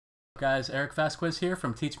Guys, Eric Vasquez here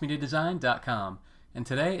from teachmetodesign.com, and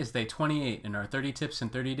today is day 28 in our 30 Tips in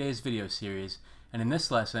 30 Days video series, and in this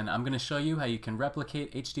lesson I'm going to show you how you can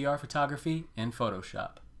replicate HDR photography in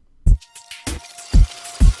Photoshop.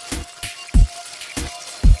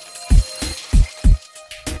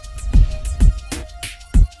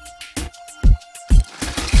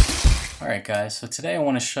 Alright guys, so today I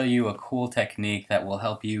want to show you a cool technique that will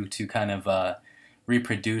help you to kind of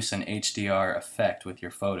reproduce an HDR effect with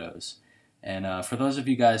your photos. And for those of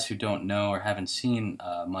you guys who don't know or haven't seen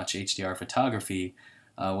much HDR photography,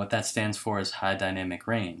 what that stands for is high dynamic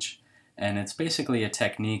range. And it's basically a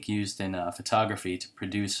technique used in photography to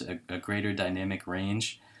produce a greater dynamic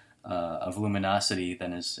range of luminosity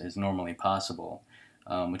than is normally possible,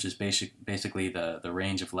 which is basically the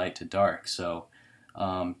range of light to dark. So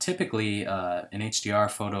typically an HDR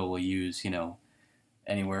photo will use,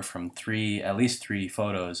 anywhere from at least three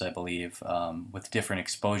photos, I believe, with different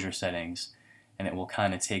exposure settings, and it will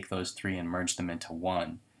kind of take those three and merge them into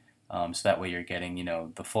one. So that way you're getting,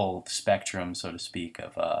 the full spectrum, so to speak,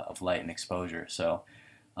 of light and exposure. So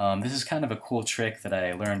this is kind of a cool trick that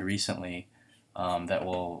I learned recently that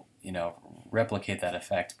will, replicate that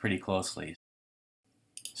effect pretty closely.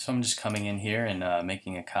 So I'm just coming in here and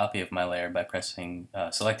making a copy of my layer by selecting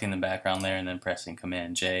the background layer and then pressing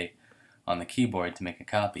Command J on the keyboard to make a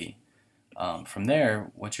copy. From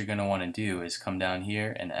there, what you're going to want to do is come down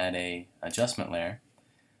here and add a adjustment layer,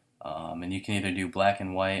 and you can either do black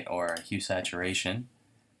and white or hue saturation,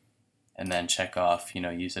 and then check off,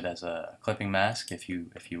 use it as a clipping mask if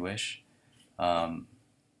you wish. Alright,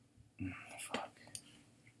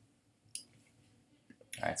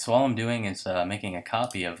 so all I'm doing is making a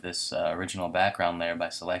copy of this original background layer by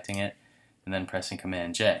selecting it and then pressing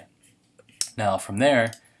Command J. Now from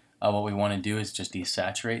there, what we want to do is just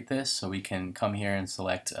desaturate this, so we can come here and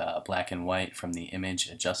select black and white from the image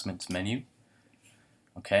adjustments menu.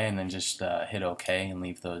 Okay, and then just hit OK and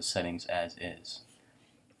leave those settings as is.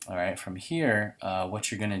 Alright, from here,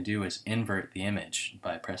 what you're going to do is invert the image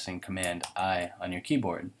by pressing Command I on your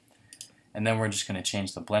keyboard. And then we're just going to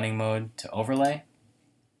change the blending mode to overlay.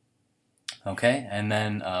 Okay, and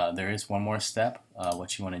then there is one more step.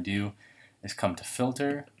 What you want to do is come to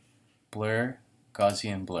Filter, Blur,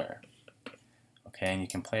 Gaussian Blur. Okay, and you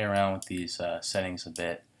can play around with these settings a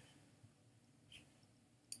bit.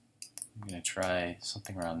 I'm going to try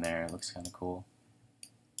something around there. It looks kind of cool.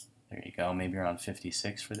 There you go, maybe around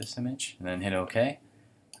 56 for this image, and then hit OK.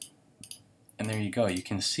 And there you go. You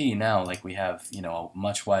can see now, like, we have, a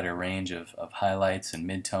much wider range of highlights and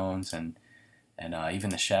midtones, and even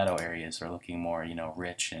the shadow areas are looking more,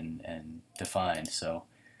 rich and defined. So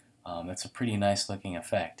that's a pretty nice looking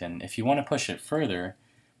effect. And if you want to push it further,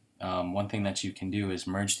 one thing that you can do is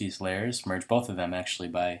merge these layers, merge both of them actually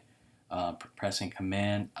by pressing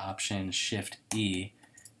Command Option Shift E,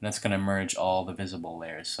 and that's going to merge all the visible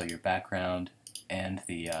layers, so your background and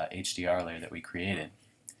the HDR layer that we created.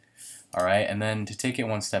 Alright, and then to take it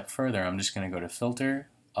one step further, I'm just going to go to Filter,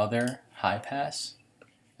 Other, High Pass,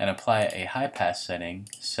 and apply a high pass setting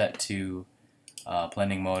set to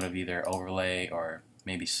blending mode of either overlay or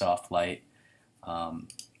maybe soft light,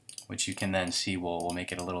 which you can then see will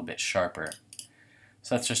make it a little bit sharper.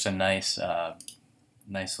 So that's just a nice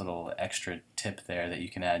little extra tip there that you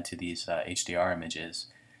can add to these HDR images.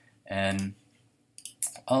 And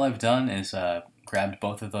all I've done is grabbed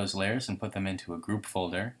both of those layers and put them into a group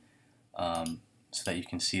folder so that you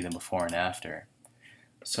can see them before and after.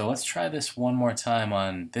 So let's try this one more time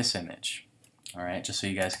on this image, alright, just so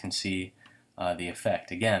you guys can see the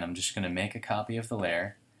effect. Again, I'm just going to make a copy of the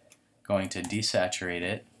layer, going to desaturate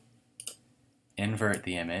it, invert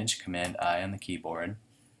the image, Command I on the keyboard,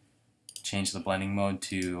 change the blending mode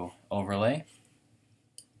to overlay,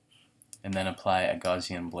 and then apply a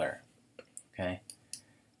Gaussian blur. Okay,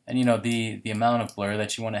 and the amount of blur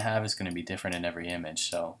that you want to have is going to be different in every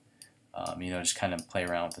image, so just kind of play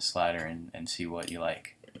around with the slider and see what you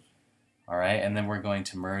like. Alright, and then we're going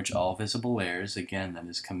to merge all visible layers. Again, that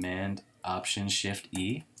is Command Option Shift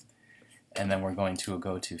E, and then we're going to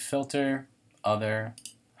go to Filter, Other,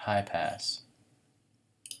 High Pass,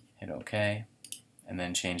 hit OK, and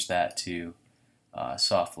then change that to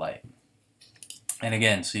soft light. And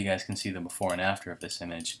again, so you guys can see the before and after of this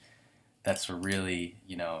image, that's a really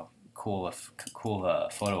cool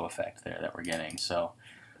photo effect there that we're getting. So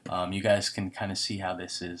you guys can kind of see how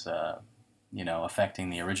this is affecting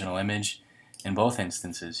the original image in both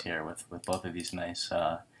instances here with both of these nice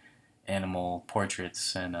animal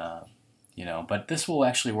portraits, and but this will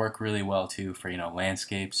actually work really well too for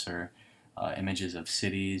landscapes or images of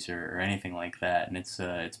cities or anything like that. And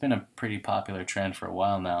it's been a pretty popular trend for a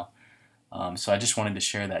while now. So I just wanted to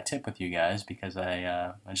share that tip with you guys because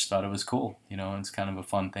I just thought it was cool. It's kind of a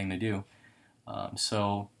fun thing to do.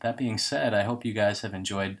 So that being said, I hope you guys have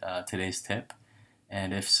enjoyed today's tip.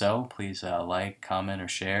 And if so, please like, comment, or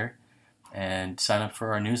share. And sign up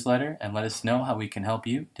for our newsletter and let us know how we can help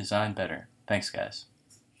you design better. Thanks, guys.